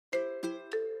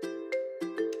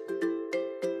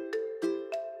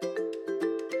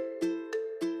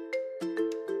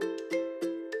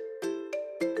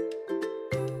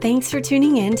Thanks for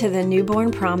tuning in to the Newborn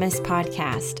Promise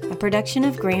podcast, a production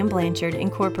of Graham Blanchard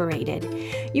Incorporated.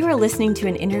 You are listening to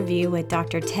an interview with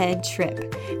Dr. Ted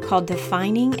Tripp called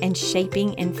Defining and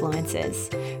Shaping Influences.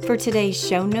 For today's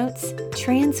show notes,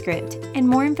 transcript, and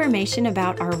more information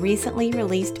about our recently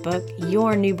released book,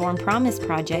 Your Newborn Promise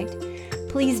Project,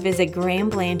 please visit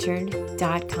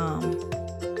grahamblanchard.com.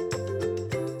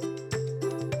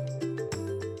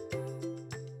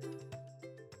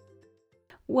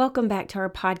 Welcome back to our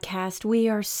podcast. We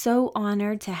are so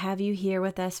honored to have you here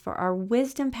with us for our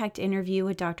wisdom-packed interview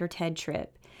with Dr. Ted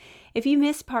Tripp. If you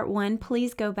missed part one,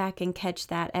 please go back and catch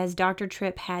that, as Dr.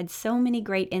 Tripp had so many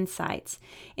great insights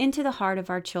into the heart of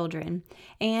our children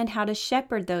and how to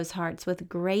shepherd those hearts with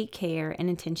great care and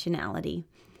intentionality.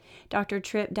 Dr.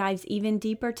 Tripp dives even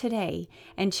deeper today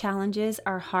and challenges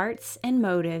our hearts and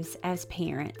motives as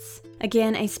parents.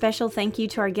 Again, a special thank you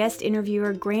to our guest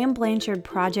interviewer, Graham Blanchard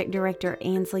Project Director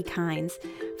Ansley Kynes,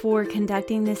 for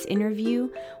conducting this interview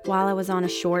while I was on a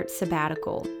short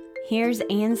sabbatical. Here's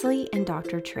Ansley and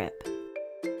Dr. Tripp.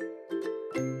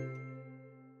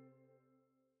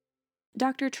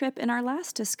 Dr. Tripp, in our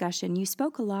last discussion, you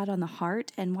spoke a lot on the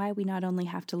heart and why we not only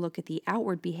have to look at the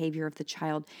outward behavior of the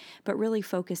child, but really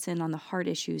focus in on the heart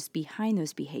issues behind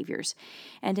those behaviors.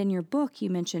 And in your book,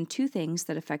 you mentioned two things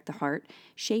that affect the heart: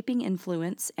 shaping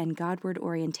influence and Godward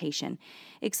orientation.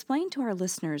 Explain to our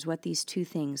listeners what these two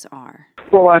things are.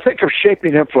 Well, I think of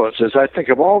shaping influences. I think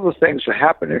of all the things that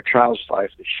happen in a child's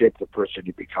life that shape the person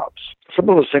he becomes. Some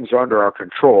of those things are under our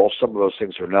control. Some of those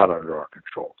things are not under our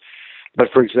control. But,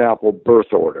 for example,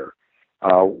 birth order,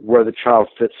 where the child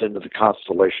fits into the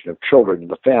constellation of children in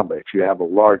the family. If you have a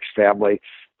large family,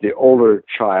 the older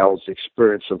child's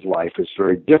experience of life is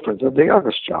very different than the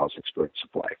youngest child's experience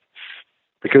of life.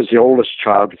 Because the oldest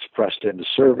child gets pressed into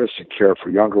service and care for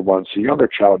younger ones, the younger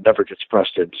child never gets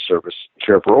pressed into service and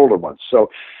care for older ones. So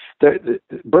the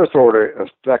birth order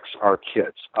affects our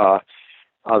kids.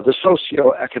 The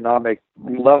socioeconomic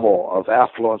level of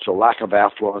affluence or lack of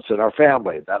affluence in our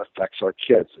family, that affects our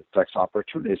kids. It affects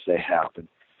opportunities they have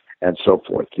and so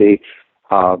forth. The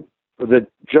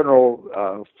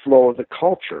general flow of the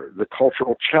culture, the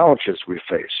cultural challenges we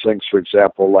face, things, for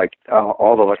example, like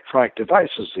all the electronic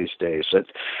devices these days.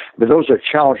 Those are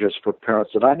challenges for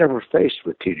parents that I never faced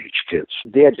with teenage kids.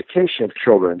 The education of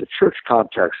children, the church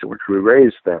context in which we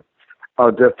raise them,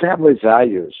 the family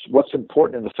values, what's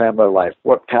important in the family life,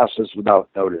 what passes without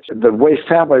notice, the way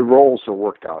family roles are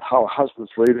worked out, how a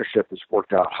husband's leadership is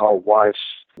worked out, how a wife's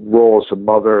role as a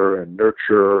mother and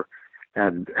nurturer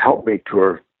and helpmate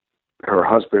to her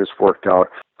husband is worked out.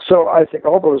 So I think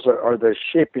all those are the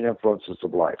shaping influences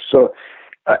of life. So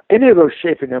any of those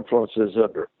shaping influences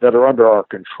that are under our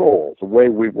control, the way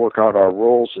we work out our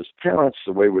roles as parents,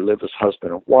 the way we live as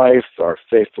husband and wife, our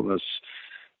faithfulness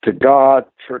to God,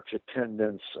 church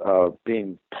attendance,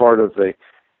 being part of the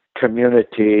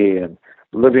community and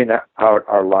living out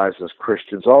our lives as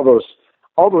Christians, all those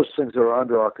things that are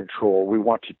under our control, we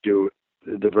want to do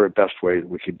the very best way that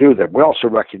we can do them. We also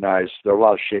recognize there are a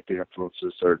lot of shaping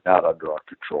influences that are not under our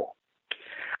control.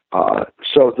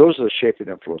 So those are the shaping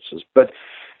influences. But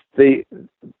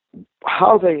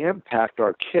how they impact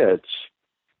our kids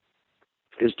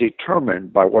is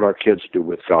determined by what our kids do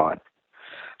with God.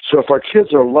 So if our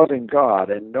kids are loving God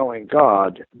and knowing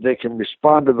God, they can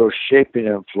respond to those shaping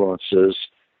influences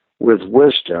with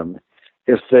wisdom.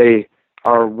 If they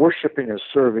are worshiping and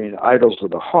serving idols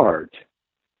of the heart,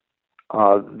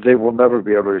 they will never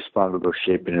be able to respond to those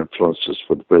shaping influences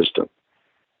with wisdom.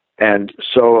 And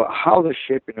so how the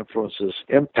shaping influences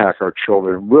impact our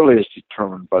children really is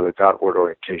determined by the Godward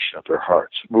orientation of their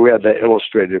hearts. We had that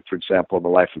illustrated, for example, in the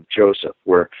life of Joseph,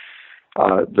 where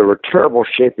there were terrible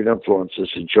shaping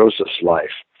influences in Joseph's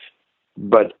life.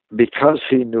 But because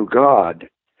he knew God,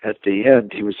 at the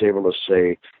end, he was able to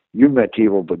say, "You meant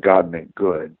evil, but God meant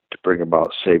good," to bring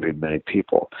about saving many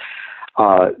people.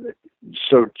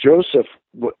 So Joseph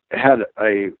had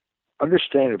a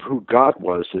understanding of who God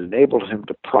was that enabled him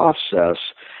to process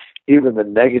even the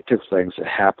negative things that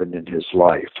happened in his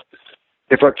life.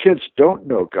 If our kids don't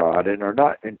know God and are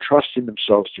not entrusting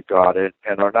themselves to God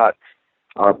and are not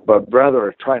but rather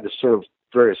are trying to serve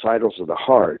various idols of the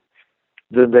heart,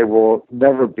 then they will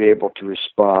never be able to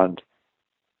respond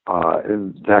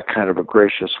in that kind of a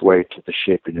gracious way to the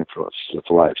shaping influences of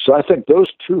life. So I think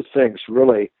those two things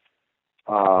really,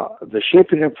 the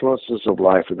shaping influences of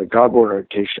life and the Godward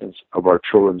orientations of our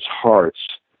children's hearts,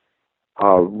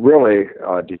 really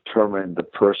determine the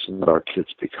person that our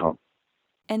kids become.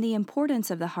 And the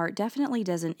importance of the heart definitely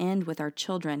doesn't end with our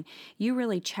children. You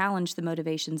really challenge the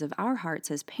motivations of our hearts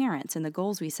as parents and the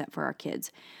goals we set for our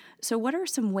kids. So what are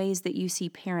some ways that you see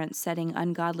parents setting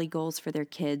ungodly goals for their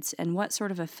kids, and what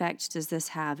sort of effect does this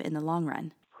have in the long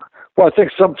run? Well, I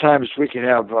think sometimes we can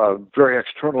have very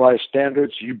externalized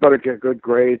standards. You better get good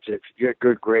grades. If you get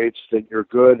good grades, then you're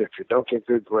good. If you don't get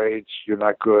good grades, you're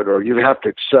not good. Or you have to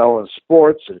excel in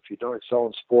sports. And if you don't excel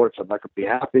in sports, I'm not going to be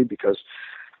happy because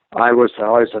I was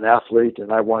always an athlete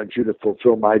and I wanted you to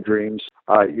fulfill my dreams.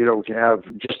 We can have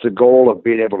just the goal of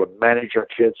being able to manage our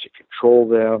kids, to control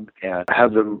them, and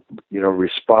have them,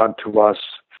 respond to us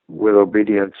with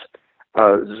obedience.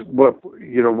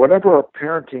 Whatever our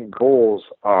parenting goals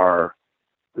are,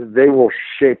 they will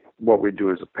shape what we do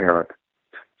as a parent.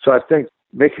 So I think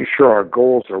making sure our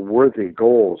goals are worthy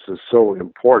goals is so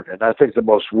important. And I think the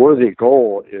most worthy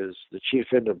goal is the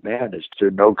chief end of man is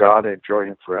to know God and enjoy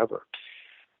Him forever.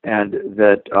 And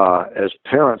that as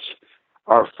parents,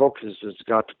 our focus has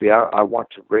got to be, I want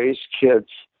to raise kids.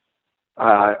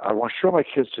 I want to show my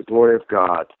kids the glory of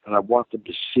God, and I want them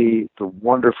to see the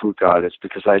wonder of who God is,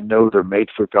 because I know they're made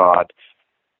for God,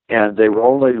 and they will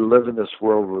only live in this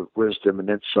world with wisdom and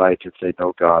insight if they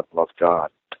know God, love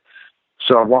God.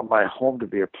 So I want my home to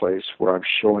be a place where I'm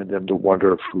showing them the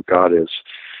wonder of who God is.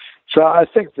 So I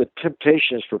think the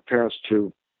temptation is for parents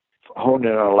to hone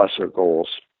in on lesser goals.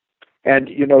 And,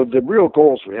 the real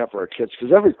goals we have for our kids,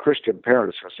 because every Christian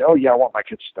parent is going to say, oh, yeah, I want my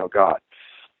kids to know God.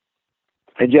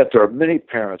 And yet there are many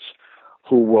parents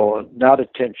who will not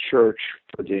attend church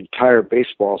for the entire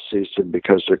baseball season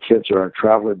because their kids are on a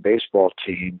traveling baseball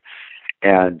team,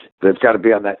 and they've got to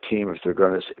be on that team if they're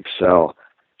going to excel.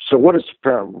 So what is the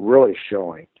parent really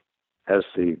showing as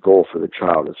the goal for the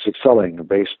child? It's excelling in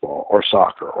baseball or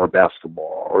soccer or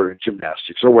basketball or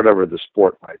gymnastics or whatever the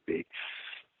sport might be.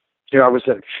 I was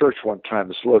at church one time.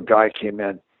 This little guy came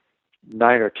in,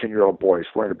 9 or 10-year-old boys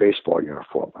wearing a baseball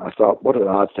uniform. I thought, what an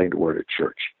odd thing to wear to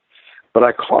church. But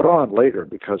I caught on later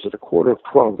because at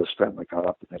 11:45, this family got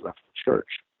up and they left the church.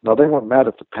 Now, they weren't mad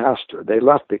at the pastor. They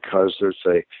left because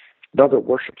there's another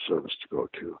worship service to go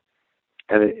to.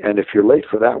 And if you're late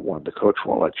for that one, the coach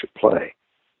won't let you play.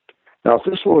 Now, if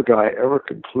this little guy ever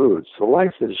concludes the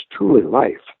life that is truly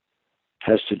life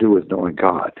has to do with knowing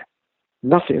God,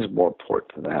 nothing is more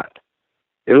important than that.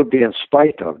 It'll be in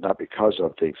spite of, not because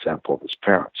of, the example of his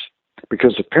parents.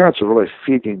 Because the parents are really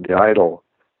feeding the idol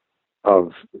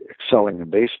of excelling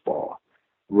in baseball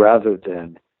rather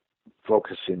than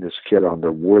focusing this kid on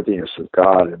the worthiness of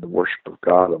God and the worship of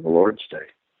God on the Lord's Day.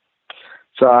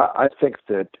 So I think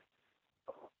that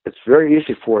it's very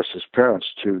easy for us as parents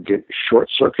to get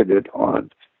short-circuited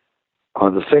on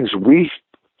the things we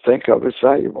think of as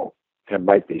valuable. It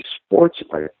might be sports, it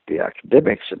might be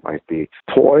academics, it might be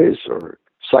toys or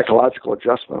psychological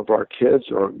adjustment of our kids,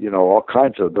 or, all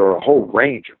kinds of, there are a whole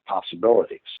range of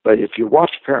possibilities. But if you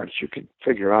watch parents, you can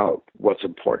figure out what's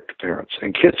important to parents,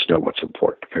 and kids know what's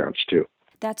important to parents too.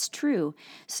 That's true.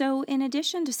 So in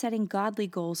addition to setting godly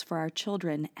goals for our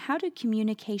children, how do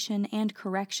communication and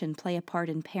correction play a part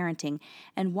in parenting,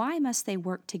 and why must they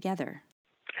work together?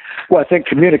 Well, I think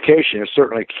communication is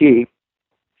certainly key.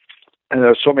 And there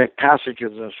are so many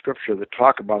passages in the Scripture that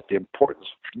talk about the importance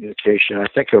of communication. I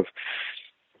think of,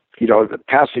 the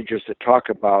passages that talk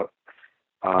about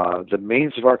the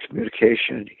means of our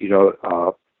communication.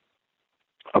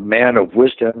 A man of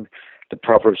wisdom, the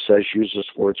proverb says, uses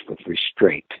words with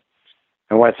restraint.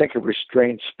 And when I think of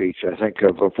restrained speech, I think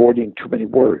of avoiding too many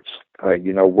words. Where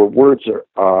words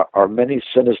are many,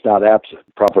 sin is not absent.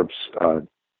 Proverbs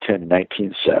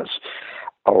 10:19 says.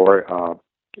 Or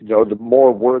the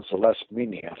more words, the less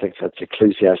meaning. I think that's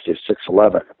Ecclesiastes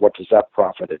 6:11. What does that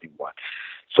profit anyone?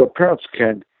 So parents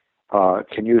can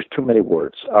use too many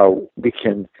words. We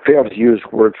can fail to use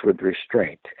words with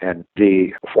restraint. And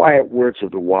the quiet words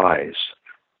of the wise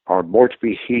are more to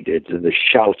be heeded than the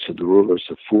shouts of the rulers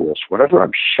of fools. Whenever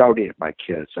I'm shouting at my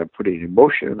kids, I'm putting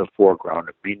emotion in the foreground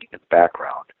and meaning in the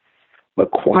background.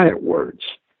 But quiet words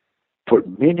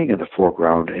put meaning in the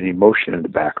foreground and emotion in the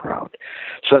background.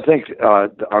 So I think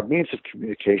our means of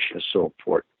communication is so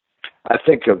important. I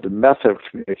think of the method of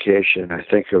communication. I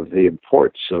think of the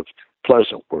importance of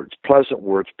pleasant words. Pleasant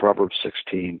words, Proverbs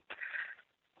 16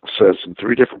 says in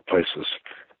 3 different places,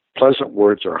 pleasant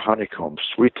words are honeycomb,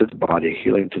 sweet to the body,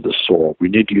 healing to the soul. We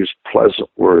need to use pleasant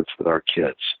words with our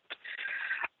kids.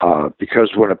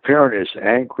 Because when a parent is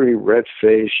angry,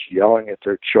 red-faced, yelling at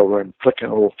their children, flicking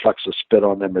a little flecks of spit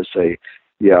on them as they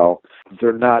yell,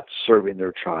 they're not serving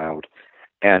their child,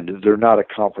 and they're not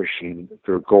accomplishing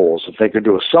their goals. If they could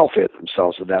do a selfie at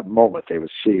themselves in that moment, they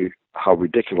would see how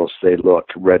ridiculous they look,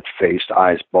 red-faced,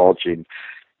 eyes bulging,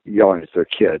 yelling at their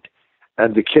kid.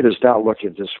 And the kid is now looking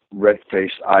at this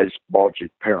red-faced, eyes bulging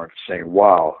parent saying,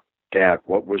 wow, Dad,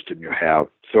 what wisdom you have.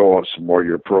 Throw out some more of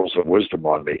your pearls of wisdom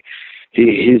on me.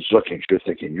 He's looking at you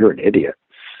thinking, you're an idiot.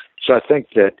 So I think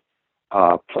that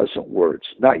pleasant words,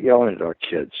 not yelling at our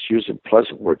kids, using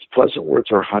pleasant words. Pleasant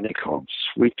words are honeycombs,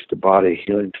 sweet to the body,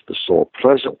 healing to the soul.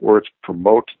 Pleasant words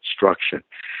promote instruction.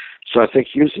 So I think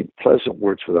using pleasant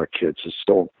words with our kids is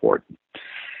so important.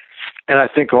 And I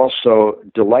think also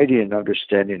delighting in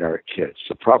understanding our kids.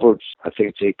 The Proverbs, I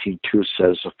think it's 18:2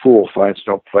 says, a fool finds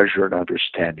no pleasure in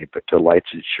understanding, but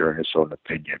delights in sharing his own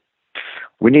opinion.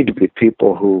 We need to be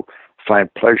people who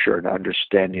find pleasure in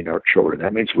understanding our children.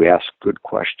 That means we ask good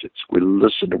questions. We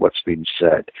listen to what's being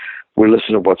said. We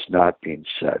listen to what's not being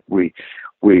said. We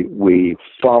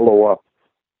follow up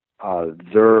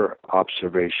their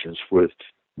observations with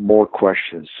more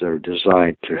questions that are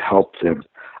designed to help them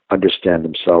understand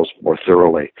themselves more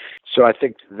thoroughly. So I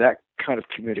think that kind of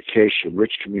communication,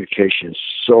 rich communication, is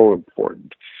so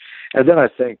important. And then I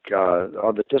think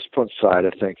on the discipline side,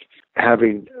 I think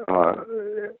having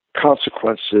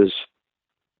consequences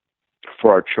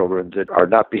for our children that are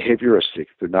not behavioristic.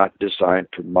 They're not designed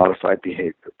to modify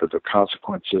behavior, but they're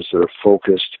consequences that are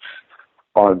focused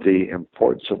on the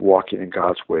importance of walking in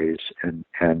God's ways and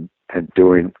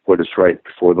doing what is right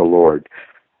before the Lord.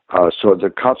 So the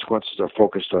consequences are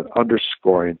focused on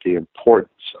underscoring the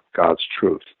importance of God's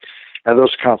truth. And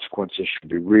those consequences should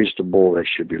be reasonable, they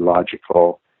should be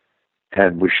logical,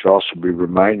 and we should also be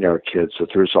reminding our kids that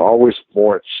there's always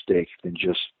more at stake than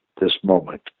just this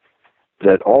moment.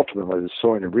 That ultimately the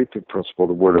sowing and reaping principle of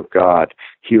the Word of God,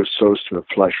 he who sows to the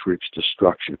flesh reaps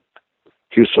destruction.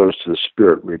 He who sows to the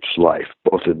Spirit reaps life,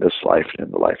 both in this life and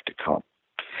in the life to come.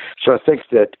 So I think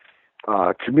that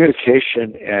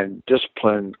communication and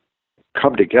discipline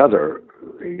come together,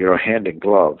 hand in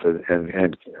glove,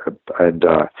 and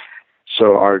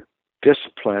so our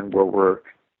discipline, where we're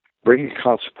bringing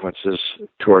consequences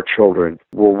to our children,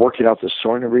 we're working out the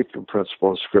sowing and reaping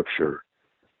principle of Scripture,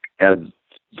 and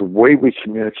the way we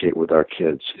communicate with our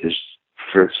kids is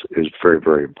very,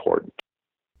 very important.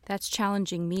 That's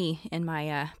challenging me in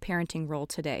my parenting role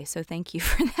today, so thank you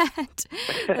for that.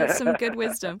 That's some good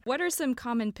wisdom. What are some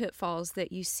common pitfalls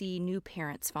that you see new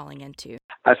parents falling into?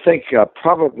 I think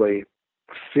probably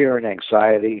fear and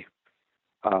anxiety,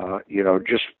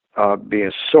 just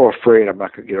being so afraid I'm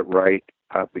not going to get it right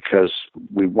because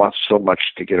we want so much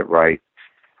to get it right,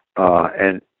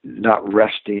 and not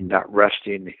resting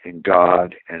in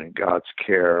God and in God's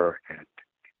care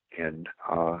and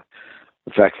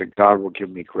the fact that God will give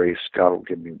me grace, God will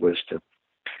give me wisdom.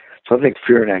 So I think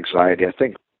fear and anxiety. I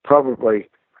think probably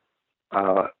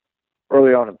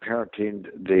early on in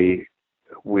parenting,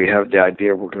 we have the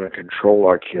idea we're going to control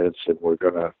our kids, that we're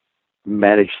going to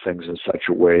manage things in such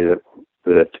a way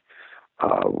that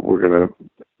we're going to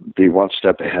be one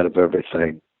step ahead of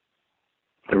everything.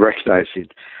 And recognizing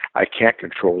I can't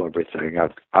control everything.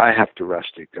 I have to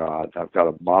rest in God. I've got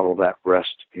to model that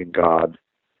rest in God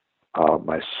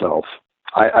myself.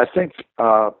 I think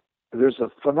there's a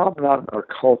phenomenon in our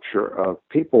culture of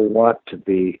people want to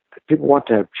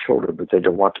have children, but they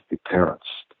don't want to be parents.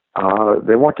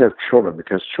 They want to have children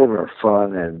because children are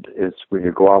fun, and it's when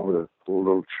you go out with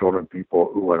little children,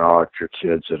 people ooh and ah at your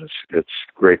kids, and it's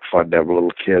great fun to have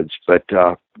little kids, but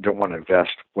don't want to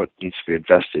invest what needs to be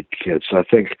invested in kids. So I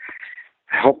think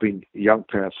helping young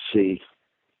parents see,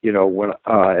 when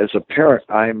as a parent,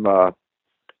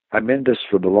 I'm in this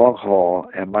for the long haul,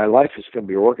 and my life is going to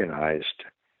be organized,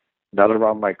 not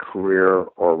around my career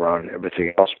or around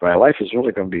everything else. My life is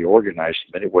really going to be organized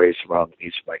in many ways around the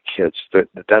needs of my kids.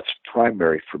 That's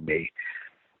primary for me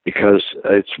because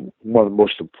it's one of the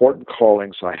most important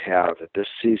callings I have at this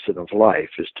season of life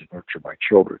is to nurture my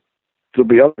children. There'll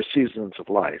be other seasons of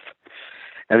life.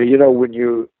 And, when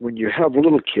you have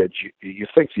little kids, you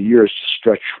think the years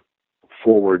stretch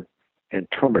forward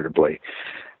interminably.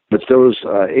 But those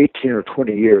 18 or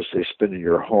 20 years they spend in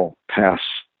your home pass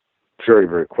very,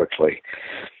 very quickly.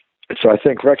 And so I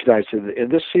think recognizing in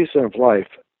this season of life,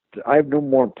 I have no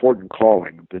more important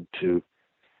calling than to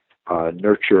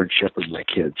nurture and shepherd my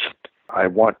kids.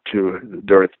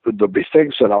 There'll be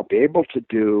things that I'll be able to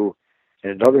do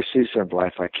in another season of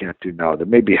life I can't do now. There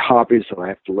may be hobbies that I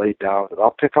have to lay down that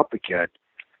I'll pick up again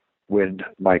when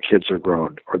my kids are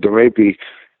grown. Or there may be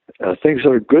things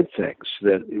that are good things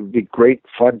that it would be great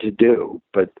fun to do,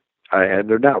 and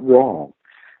they're not wrong,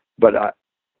 but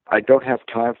I don't have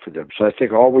time for them. So I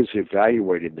think always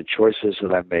evaluating the choices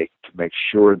that I make to make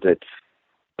sure that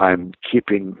I'm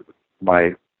keeping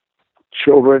my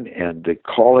children and the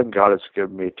calling God has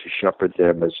given me to shepherd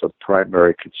them as a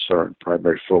primary concern,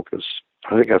 primary focus.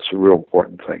 I think that's a real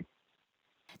important thing.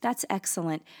 That's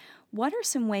excellent. What are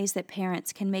some ways that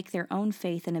parents can make their own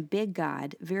faith in a big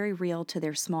God very real to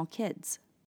their small kids?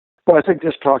 Well, I think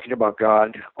just talking about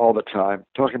God all the time,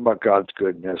 talking about God's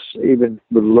goodness, even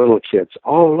with little kids.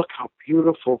 Oh, look how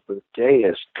beautiful the day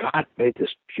is. God made this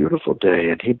beautiful day,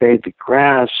 and He made the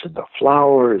grass and the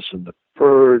flowers and the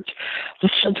birds.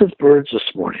 Listen to the birds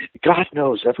this morning. God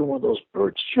knows every one of those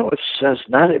birds. You know, it says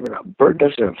not even a bird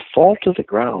doesn't even fall to the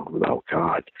ground without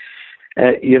God.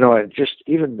 And just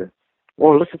even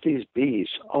look at these bees.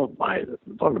 Oh my,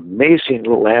 what amazing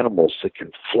little animals that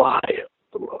can fly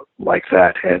like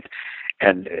that,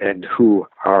 and who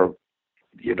are,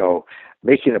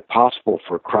 making it possible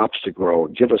for crops to grow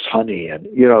and give us honey. And,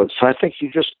 so I think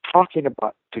you're just talking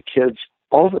about to kids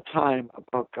all the time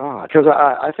about God. Because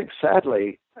I think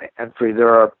sadly, Enfrey, there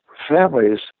are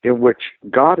families in which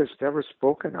God is never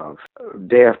spoken of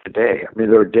day after day. I mean,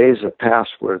 there are days that pass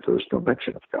where there's no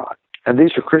mention of God. And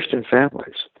these are Christian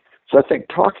families. So I think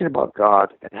talking about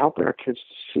God and helping our kids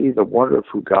to see the wonder of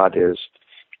who God is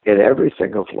in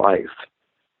everything of life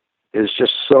is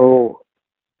just so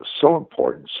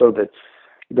important. So that,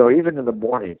 even in the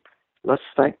morning, let's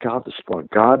thank God this morning.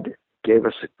 God gave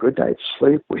us a good night's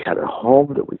sleep. We had a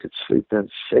home that we could sleep in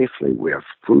safely. We have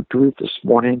food to eat this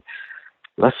morning.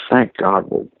 Let's thank God.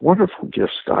 What wonderful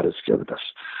gifts God has given us.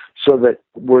 So that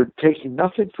we're taking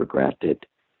nothing for granted,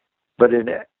 but in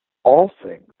all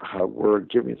things, we're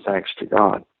giving thanks to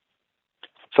God.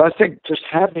 So I think just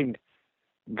having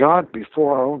God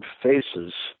before our own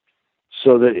faces,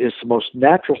 so that it's the most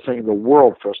natural thing in the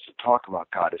world for us to talk about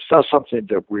God. It's not something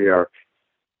that we are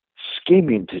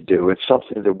scheming to do. It's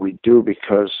something that we do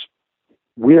because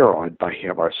we are awed by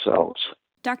Him ourselves.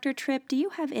 Dr. Tripp, do you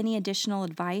have any additional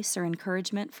advice or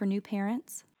encouragement for new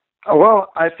parents?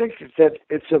 Well, I think that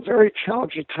it's a very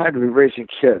challenging time to be raising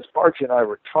kids. Margie and I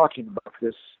were talking about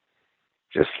this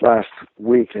just last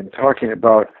week and talking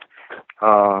about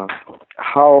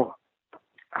how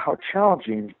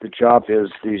challenging the job is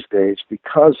these days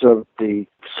because of the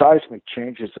seismic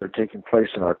changes that are taking place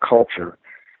in our culture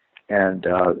and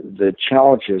the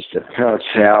challenges that parents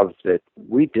have that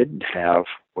we didn't have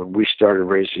when we started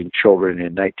raising children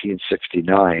in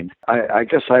 1969. I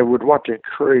guess I would want to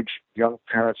encourage young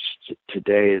parents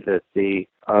today that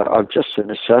just the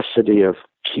necessity of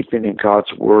keeping in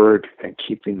God's Word and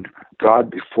keeping God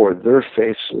before their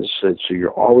faces, and so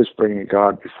you're always bringing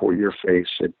God before your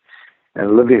face and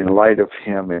living in light of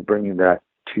Him and bringing that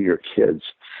to your kids.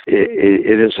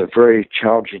 It is a very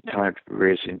challenging time to be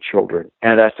raising children,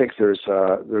 and I think there's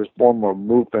more and more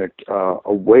movement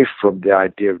away from the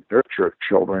idea of nurture of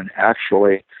children.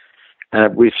 Actually,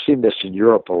 and we've seen this in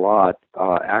Europe a lot.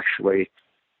 Actually,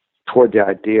 toward the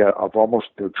idea of almost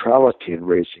neutrality in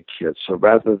raising kids. So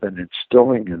rather than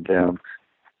instilling in them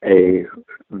a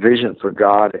vision for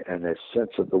God and a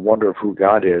sense of the wonder of who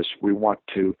God is, we want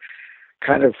to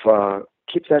kind of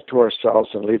keep that to ourselves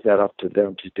and leave that up to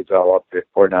them to develop it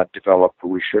or not develop, but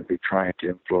we should be trying to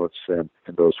influence them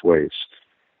in those ways.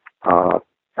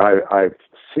 I've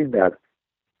seen that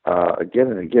again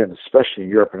and again, especially in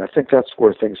Europe, and I think that's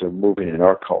where things are moving in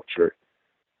our culture,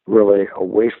 really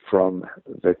away from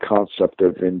the concept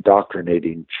of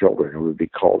indoctrinating children. It would be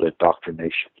called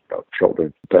indoctrination of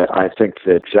children. But I think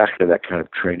that exactly that kind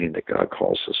of training that God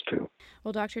calls us to.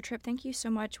 Well, Dr. Tripp, thank you so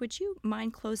much. Would you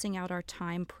mind closing out our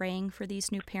time praying for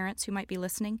these new parents who might be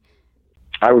listening?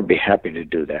 I would be happy to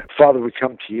do that. Father, we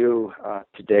come to you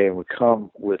today, and we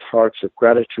come with hearts of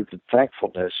gratitude and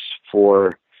thankfulness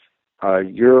for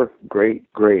your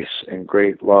great grace and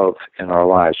great love in our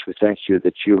lives. We thank you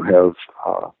that you have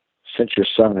sent your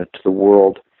Son into the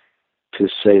world to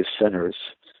save sinners.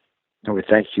 And we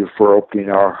thank you for opening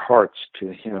our hearts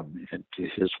to Him and to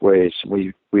His ways.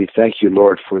 We thank you,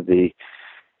 Lord, for the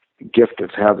gift of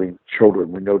having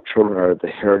children. We know children are the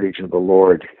heritage of the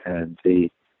Lord, and the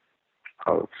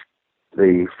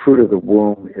fruit of the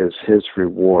womb is His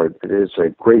reward. It is a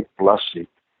great blessing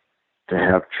to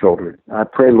have children. I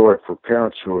pray, Lord, for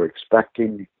parents who are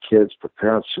expecting kids, for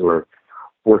parents who are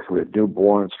working with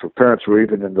newborns, for parents who are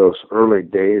even in those early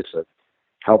days of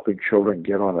helping children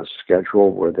get on a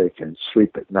schedule where they can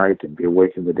sleep at night and be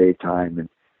awake in the daytime. And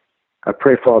I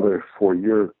pray, Father, for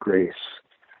your grace,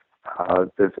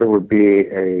 that there would be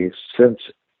a sense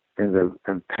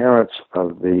in parents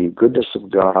of the goodness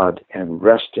of God and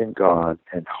rest in God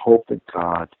and hope in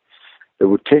God that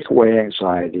would take away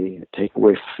anxiety and take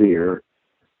away fear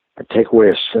and take away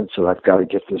a sense of I've got to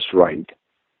get this right,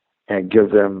 and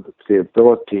give them the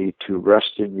ability to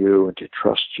rest in you and to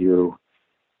trust you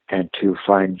and to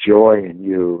find joy in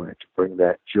you and to bring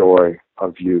that joy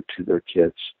of you to their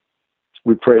kids.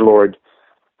 We pray, Lord,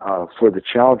 for the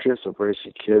challenges of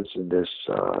raising kids in this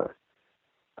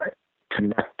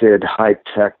connected,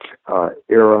 high-tech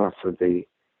era, for the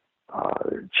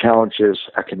challenges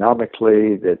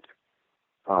economically that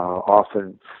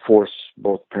often force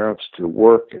both parents to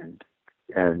work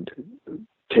and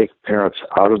take parents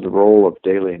out of the role of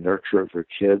daily nurture of their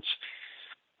kids.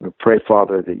 We pray,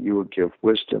 Father, that you would give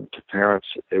wisdom to parents,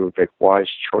 that they would make wise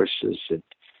choices and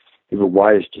even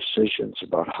wise decisions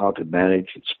about how to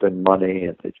manage and spend money,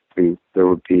 and that there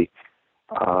would be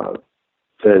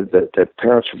that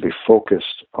parents would be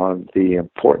focused on the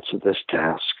importance of this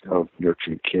task of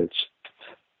nurturing kids.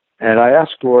 And I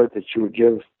ask, Lord, that you would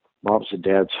give moms and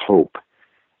dads hope,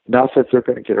 not that they're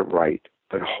going to get it right,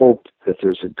 but hope that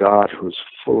there's a God who's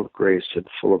full of grace and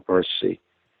full of mercy,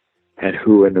 and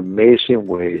who in amazing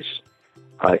ways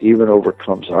even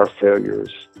overcomes our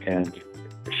failures and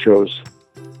shows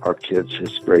our kids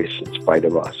his grace in spite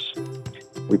of us.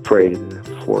 We pray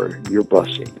for your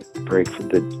blessing. Pray for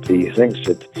the things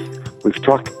that we've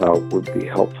talked about would be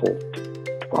helpful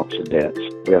to moms and dads.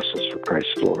 We ask this for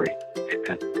Christ's glory.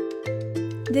 Amen.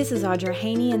 This is Audra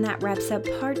Haney, and that wraps up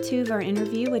part 2 of our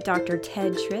interview with Dr.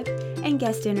 Ted Tripp and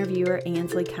guest interviewer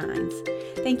Ansley Kynes.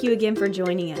 Thank you again for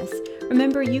joining us.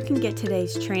 Remember, you can get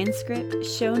today's transcript,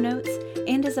 show notes,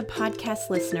 and as a podcast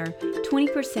listener,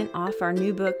 20% off our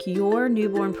new book, Your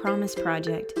Newborn Promise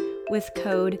Project, with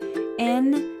code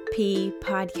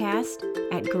NPPodcast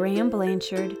at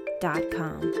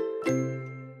grahamblanchard.com.